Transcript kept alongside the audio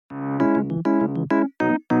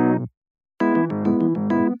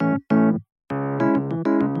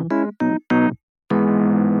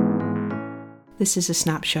This is a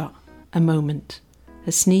snapshot, a moment,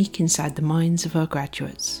 a sneak inside the minds of our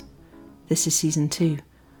graduates. This is Season 2,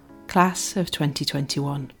 Class of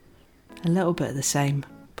 2021. A little bit of the same,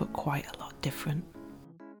 but quite a lot different.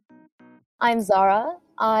 I'm Zara.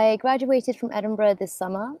 I graduated from Edinburgh this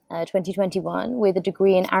summer, 2021, with a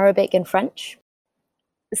degree in Arabic and French.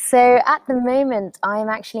 So at the moment, I'm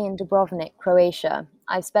actually in Dubrovnik, Croatia.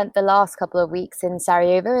 I've spent the last couple of weeks in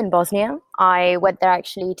Sarajevo in Bosnia. I went there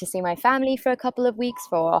actually to see my family for a couple of weeks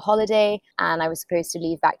for a holiday, and I was supposed to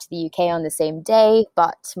leave back to the UK on the same day,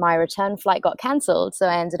 but my return flight got cancelled, so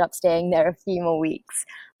I ended up staying there a few more weeks.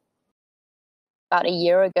 About a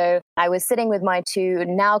year ago, I was sitting with my two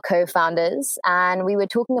now co-founders, and we were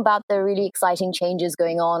talking about the really exciting changes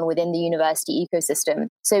going on within the university ecosystem.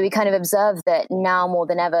 So we kind of observed that now more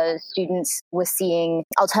than ever, students were seeing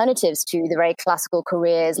alternatives to the very classical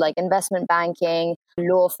careers like investment banking,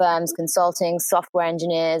 law firms, consulting, software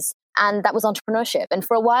engineers. And that was entrepreneurship. And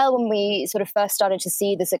for a while, when we sort of first started to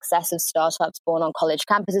see the success of startups born on college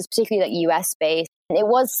campuses, particularly like US-based, it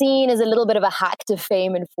was seen as a little bit of a hack to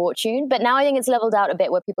fame and fortune. But now I think it's leveled out a bit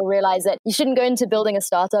where people realize that you shouldn't go into building a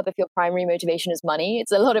startup if your primary motivation is money.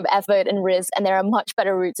 It's a lot of effort and risk, and there are much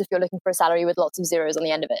better routes if you're looking for a salary with lots of zeros on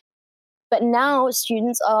the end of it. But now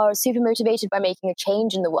students are super motivated by making a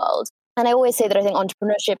change in the world. And I always say that I think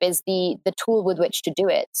entrepreneurship is the tool with which to do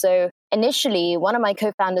it. So initially, one of my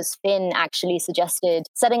co-founders, Finn, actually suggested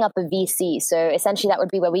setting up a VC. So essentially, that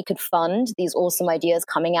would be where we could fund these awesome ideas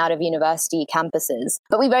coming out of university campuses.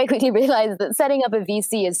 But we very quickly realized that setting up a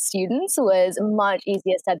VC as students was much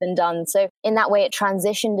easier said than done. So in that way, it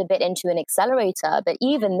transitioned a bit into an accelerator. But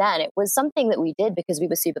even then, it was something that we did because we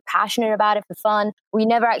were super passionate about it for fun. We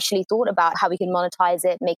never actually thought about how we can monetize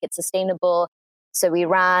it, make it sustainable. So we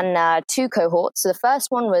ran two cohorts. So the first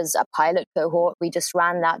one was a pilot cohort. We just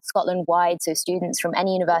ran that Scotland-wide, so students from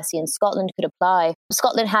any university in Scotland could apply.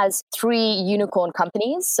 Scotland has 3 unicorn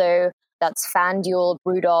companies. So that's FanDuel,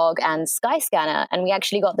 Brewdog, and Skyscanner. And we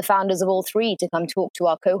actually got the founders of all 3 to come talk to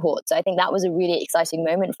our cohort. So I think that was a really exciting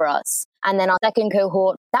moment for us. And then our second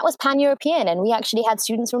cohort, that was pan-European. And we actually had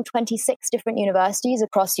students from 26 different universities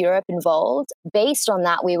across Europe involved. Based on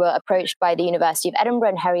that, we were approached by the University of Edinburgh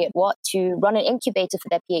and Heriot-Watt to run an incubator for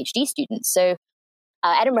their PhD students. So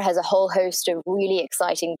Edinburgh has a whole host of really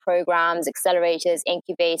exciting programs, accelerators,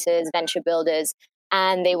 incubators, venture builders.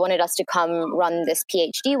 And they wanted us to come run this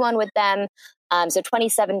PhD one with them. So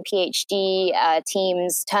 27 PhD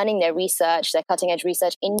teams turning their research, their cutting edge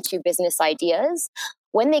research into business ideas.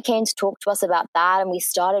 When they came to talk to us about that and we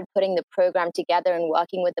started putting the program together and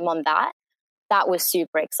working with them on that, that was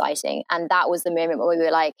super exciting. And that was the moment where we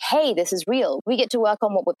were like, hey, this is real. We get to work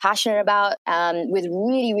on what we're passionate about with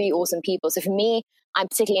really, really awesome people. So for me, I'm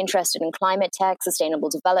particularly interested in climate tech, sustainable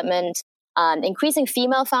development, increasing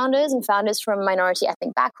female founders and founders from minority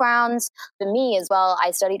ethnic backgrounds. For me as well,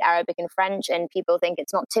 I studied Arabic and French, and people think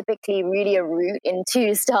it's not typically really a route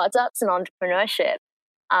into startups and entrepreneurship.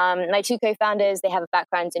 My two co-founders, they have a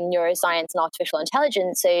background in neuroscience and artificial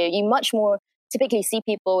intelligence, so you much more typically see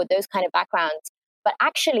people with those kind of backgrounds. But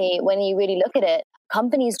actually, when you really look at it,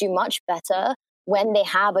 companies do much better when they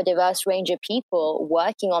have a diverse range of people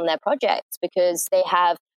working on their projects because they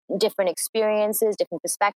have different experiences, different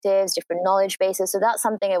perspectives, different knowledge bases. So that's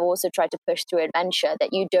something I've also tried to push through Adventure,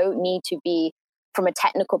 that you don't need to be from a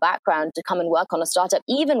technical background to come and work on a startup,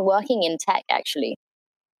 even working in tech, actually.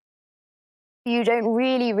 You don't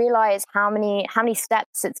really realize how many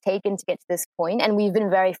steps it's taken to get to this point. And we've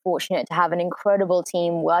been very fortunate to have an incredible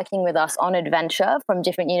team working with us on Adventure from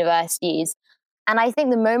different universities. And I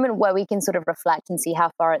think the moment where we can sort of reflect and see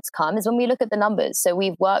how far it's come is when we look at the numbers. So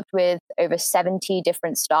we've worked with over 70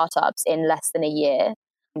 different startups in less than a year.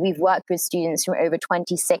 We've worked with students from over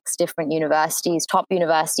 26 different universities, top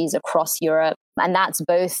universities across Europe. And that's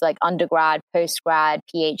both like undergrad, postgrad,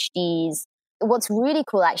 PhDs. What's really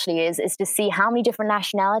cool actually is to see how many different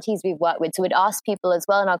nationalities we've worked with. So we'd ask people as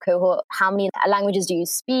well in our cohort, how many languages do you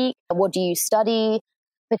speak? What do you study?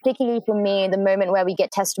 Particularly for me, the moment where we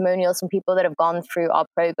get testimonials from people that have gone through our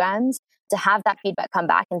programs, to have that feedback come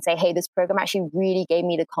back and say, hey, this program actually really gave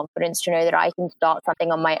me the confidence to know that I can start something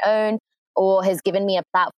on my own, or has given me a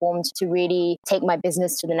platform to really take my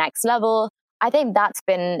business to the next level. I think that's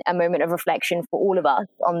been a moment of reflection for all of us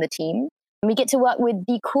on the team. And we get to work with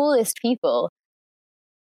the coolest people.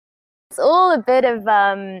 It's all a bit of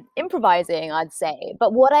improvising, I'd say.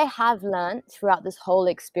 But what I have learned throughout this whole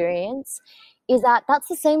experience is that that's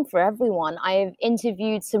the same for everyone. I've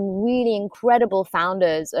interviewed some really incredible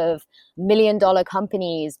founders of million-dollar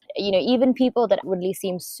companies, even people that outwardly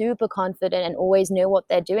seem super confident and always know what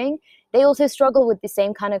they're doing. They also struggle with the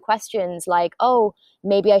same kind of questions like, oh,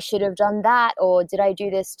 maybe I should have done that, or did I do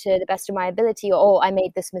this to the best of my ability, or oh, I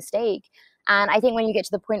made this mistake. And I think when you get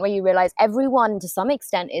to the point where you realize everyone to some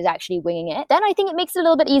extent is actually winging it, then I think it makes it a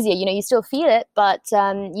little bit easier. You still feel it, but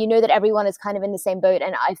you know that everyone is kind of in the same boat.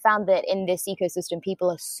 And I found that in this ecosystem, people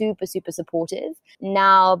are super, super supportive.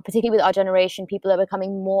 Now, particularly with our generation, people are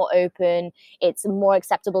becoming more open. It's more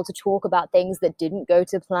acceptable to talk about things that didn't go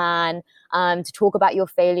to plan, to talk about your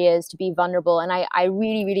failures, to be vulnerable. And I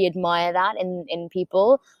really, really admire that in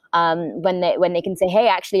people. When they can say, hey,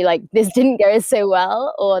 actually, like, this didn't go so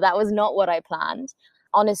well, or that was not what I planned.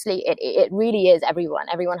 Honestly, it really is everyone.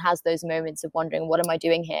 Everyone has those moments of wondering, what am I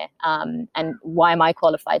doing here? And why am I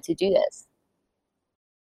qualified to do this?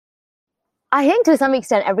 I think to some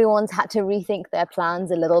extent, everyone's had to rethink their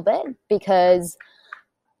plans a little bit, because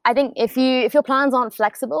I think if your plans aren't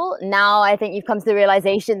flexible, now I think you've come to the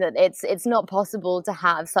realization that it's not possible to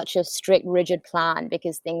have such a strict, rigid plan,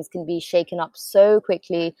 because things can be shaken up so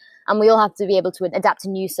quickly, and we all have to be able to adapt to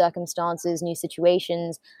new circumstances, new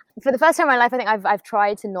situations. For the first time in my life, I think I've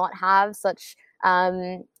tried to not have such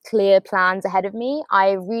clear plans ahead of me.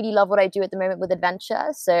 I really love what I do at the moment with adventure,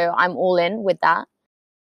 so I'm all in with that.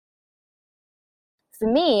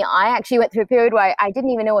 For me, I actually went through a period where I didn't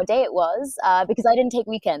even know what day it was, because I didn't take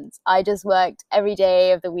weekends. I just worked every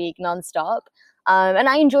day of the week nonstop. And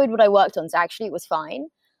I enjoyed what I worked on, so actually it was fine.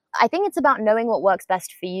 I think it's about knowing what works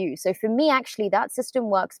best for you. So for me, actually, that system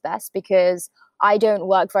works best because I don't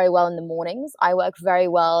work very well in the mornings. I work very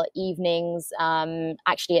well evenings,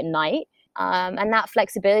 actually at night. And that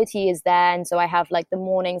flexibility is there. And so I have like the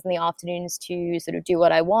mornings and the afternoons to sort of do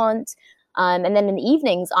what I want. And then in the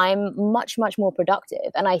evenings, I'm much, much more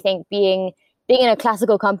productive. And I think being in a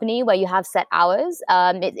classical company where you have set hours,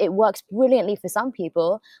 it works brilliantly for some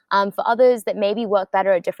people. For others that maybe work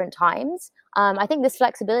better at different times, I think this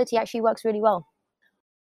flexibility actually works really well.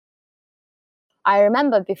 I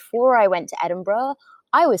remember before I went to Edinburgh,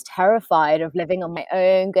 I was terrified of living on my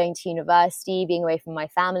own, going to university, being away from my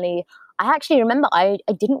family. I actually remember I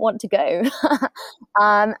didn't want to go.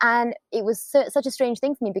 And it was such a strange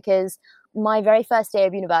thing for me, because my very first day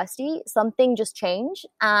of university, something just changed.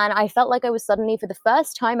 And I felt like I was suddenly, for the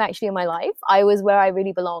first time actually in my life, I was where I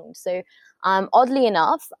really belonged. So oddly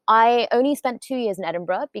enough, I only spent 2 years in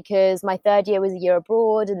Edinburgh, because my third year was a year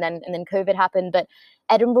abroad, and then COVID happened. But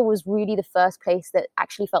Edinburgh was really the first place that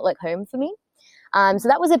actually felt like home for me. So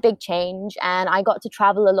that was a big change, and I got to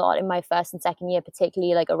travel a lot in my first and second year,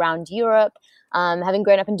 particularly like around Europe. Having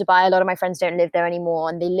grown up in Dubai, a lot of my friends don't live there anymore,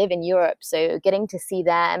 and they live in Europe. So getting to see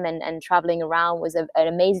them and traveling around was an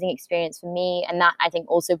amazing experience for me, and that I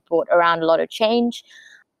think also brought around a lot of change.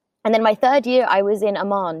 And then my third year, I was in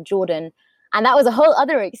Amman, Jordan. And that was a whole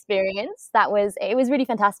other experience. It was really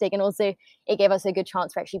fantastic. And also it gave us a good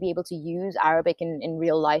chance to actually be able to use Arabic in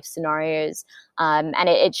real life scenarios. And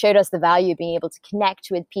it showed us the value of being able to connect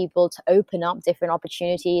with people, to open up different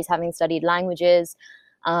opportunities, having studied languages.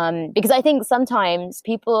 Because I think sometimes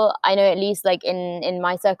people, I know at least like in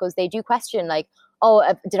my circles, they do question like,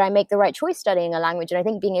 oh, did I make the right choice studying a language? And I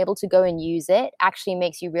think being able to go and use it actually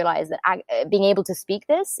makes you realize that being able to speak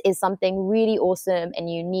this is something really awesome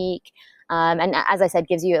and unique. And as I said,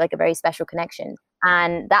 gives you like a very special connection.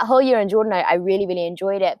 And that whole year in Jordan, I really, really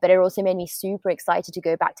enjoyed it. But it also made me super excited to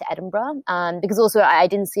go back to Edinburgh, because also I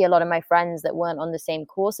didn't see a lot of my friends that weren't on the same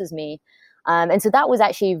course as me. And so that was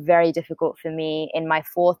actually very difficult for me. In my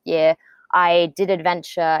fourth year, I did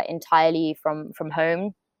adventure entirely from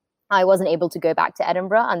home. I wasn't able to go back to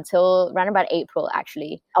Edinburgh until around about April,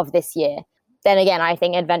 actually, of this year. Then again, I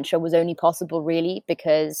think adventure was only possible really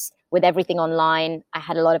because with everything online, I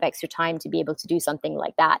had a lot of extra time to be able to do something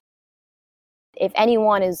like that. If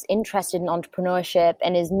anyone is interested in entrepreneurship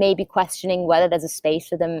and is maybe questioning whether there's a space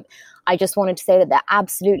for them, I just wanted to say that there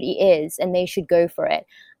absolutely is, and they should go for it.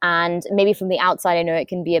 And maybe from the outside, I know it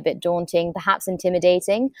can be a bit daunting, perhaps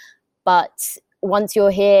intimidating, but once you're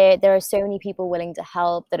here, there are so many people willing to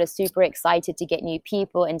help that are super excited to get new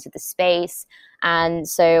people into the space. And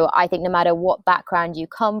so I think no matter what background you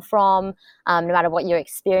come from, no matter what your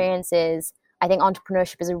experience is, I think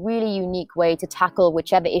entrepreneurship is a really unique way to tackle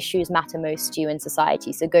whichever issues matter most to you in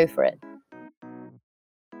society. So go for it.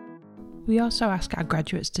 We also ask our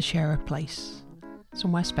graduates to share a place,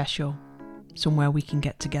 somewhere special, somewhere we can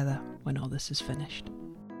get together when all this is finished.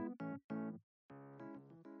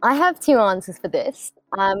 I have two answers for this.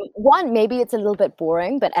 One, maybe it's a little bit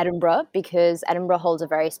boring, but Edinburgh, because Edinburgh holds a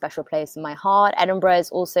very special place in my heart. Edinburgh is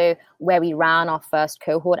also where we ran our first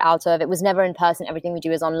cohort out of. It was never in person. Everything we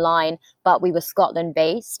do is online, but we were Scotland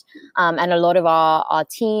based. And a lot of our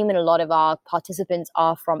team and a lot of our participants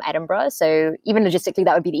are from Edinburgh. So even logistically,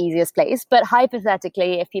 that would be the easiest place. But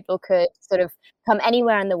hypothetically, if people could sort of come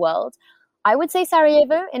anywhere in the world, I would say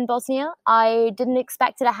Sarajevo in Bosnia. I didn't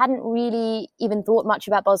expect it. I hadn't really even thought much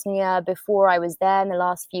about Bosnia before I was there in the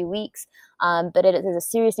last few weeks. But it is a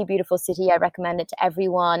seriously beautiful city. I recommend it to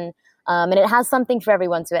everyone. And it has something for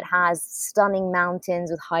everyone. So it has stunning mountains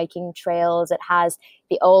with hiking trails. It has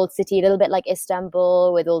the old city, a little bit like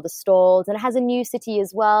Istanbul with all the stalls. And it has a new city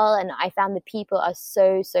as well. And I found the people are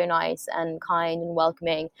so, so nice and kind and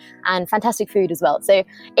welcoming and fantastic food as well. So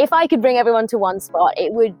if I could bring everyone to one spot,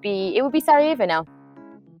 it would be Sarajevo now.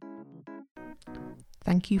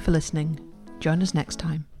 Thank you for listening. Join us next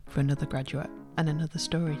time for another graduate and another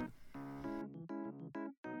story.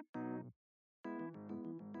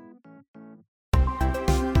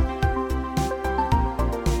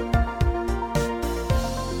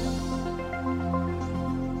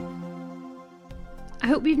 I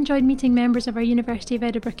hope you've enjoyed meeting members of our University of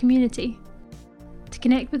Edinburgh community. To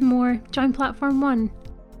connect with more, join Platform One,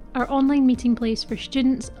 our online meeting place for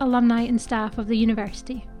students, alumni and staff of the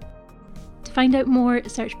university. To find out more,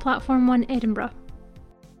 search Platform One Edinburgh.